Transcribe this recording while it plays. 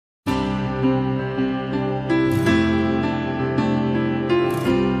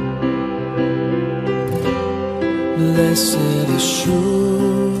Blessed assurance,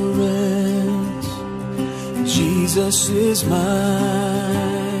 Jesus is mine.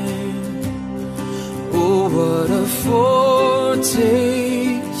 Oh, what a foretaste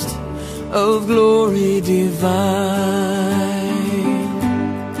of glory divine,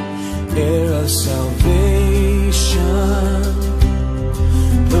 heir of salvation,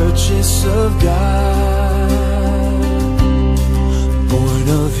 purchase of God, born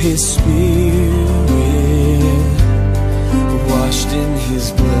of His Spirit, washed in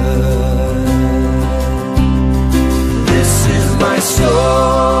His blood. This is my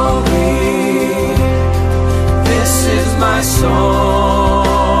story, this is my song,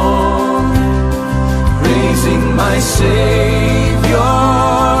 praising my Savior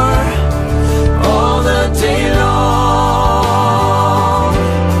all the day long.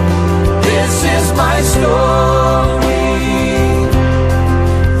 This is my story,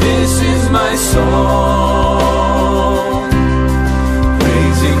 this is my song,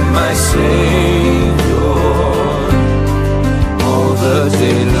 my Savior all the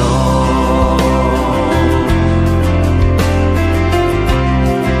day long.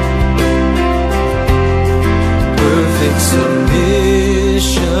 Perfect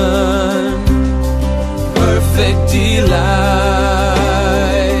submission, perfect delight,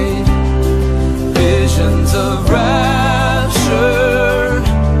 visions of rapture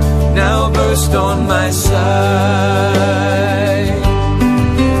now burst on my sight.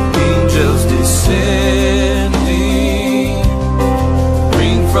 Descending,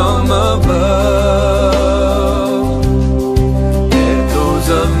 ring from above, echoes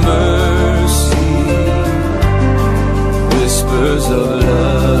of mercy, whispers of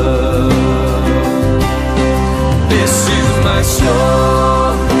love. This is my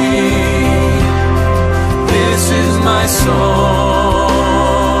story, this is my song,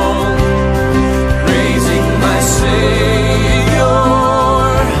 praising my Savior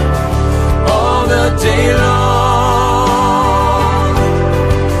day long.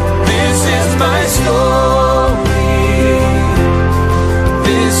 This is my story,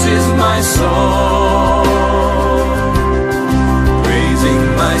 this is my song, praising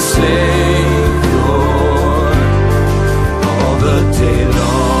my Savior all the day long.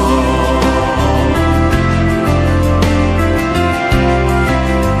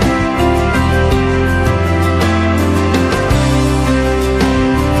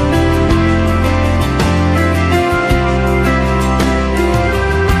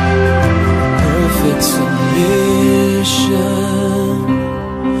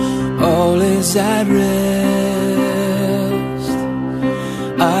 All is at rest.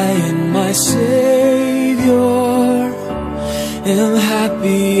 I in my Savior am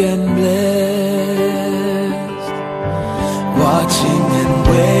happy and blessed, watching and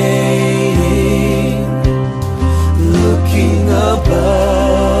waiting, looking above,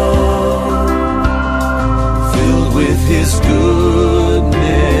 filled with His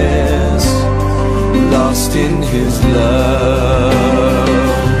goodness, lost in His love.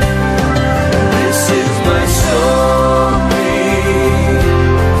 This is my story,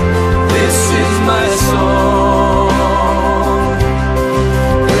 this is my song,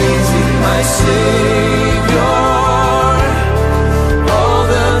 praising my Savior all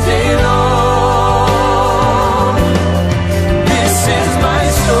the day long. This is my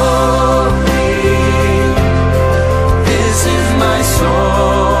story, this is my song,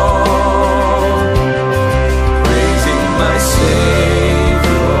 my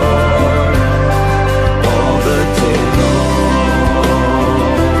Savior all the day long,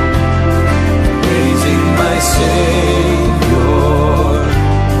 praising my Savior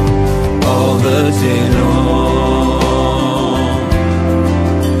all the day long.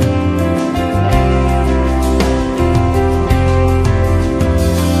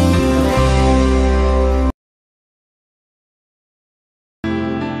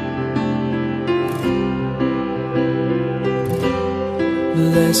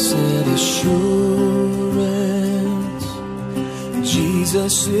 Blessed assurance,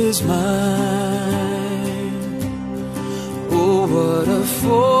 Jesus is mine. Oh, what a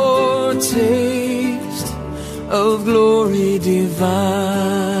foretaste of glory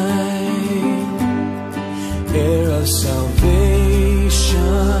divine, heir of salvation,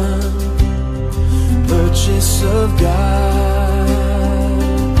 purchase of God,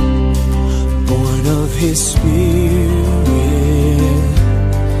 born of His Spirit,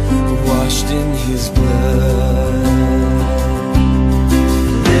 washed in His blood.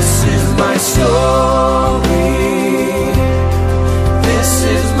 This is my story, this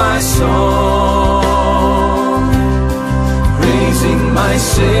is my my song, praising my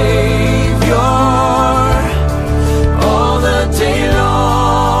Savior all the day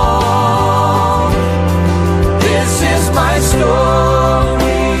long. This is my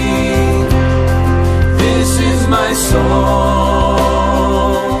story, this is my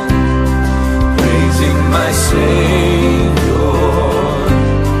song, praising my Savior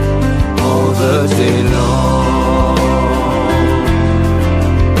all the day long.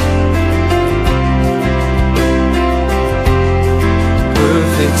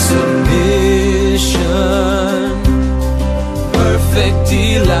 Perfect submission, perfect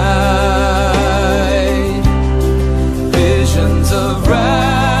delight, visions of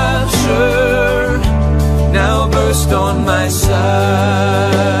rapture now burst on my sight.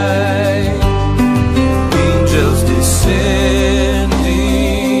 Angels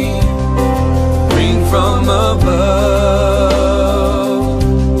descending, ring from above,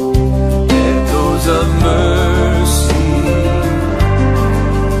 echoes of mercy,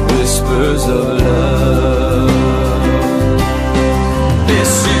 whispers of love.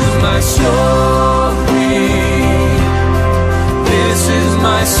 This is my story, this is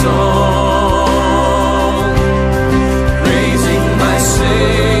my song, praising my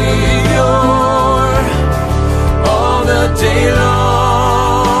Savior all the day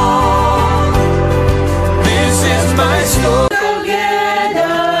long. This is my story.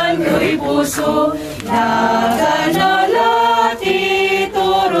 Kagyadan ko'y puso, naganalati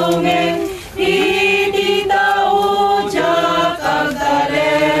turungin, di tao jak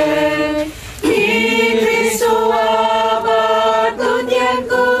agdalen. Ni Kristo abatut yan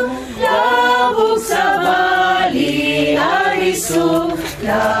ko, labog sa bali adiso,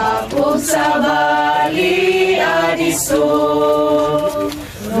 labog sa bali adiso.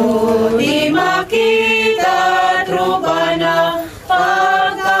 Di makita trupa na,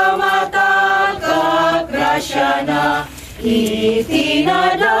 pagkamatag kagrasya na,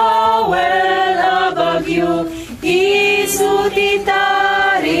 itinadawel abagyo,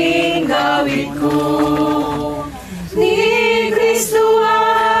 isutitaring gawin ko. Ni Kristo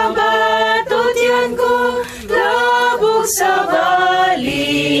abatut yan ko, labog sa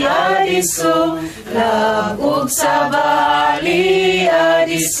bali adiso, labog sa bali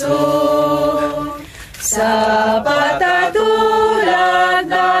adiso. Sa patatulad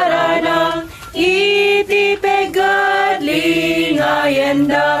darana, itipegad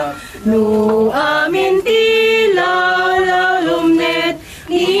lingayenda, no amin tilaw lalumnet,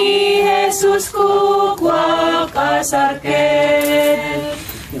 ni Jesus kukwa kasarket.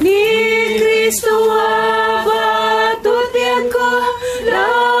 Ni Kristo abatut yan ko,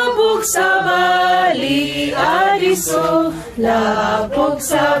 labog sa bali adiso, labog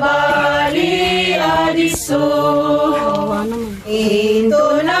sa bali adiso.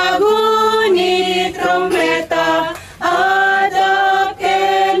 Into nagunit trompeta,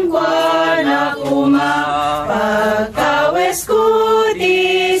 adaken kwa na kuma, pagkawes ko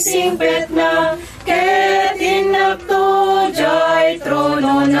di singpet na, ket inapto jay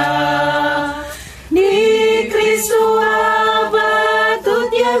trono na. Ni Kristo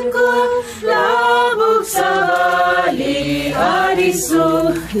abatut yan ko, labog sa bali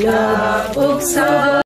adiso, labog sa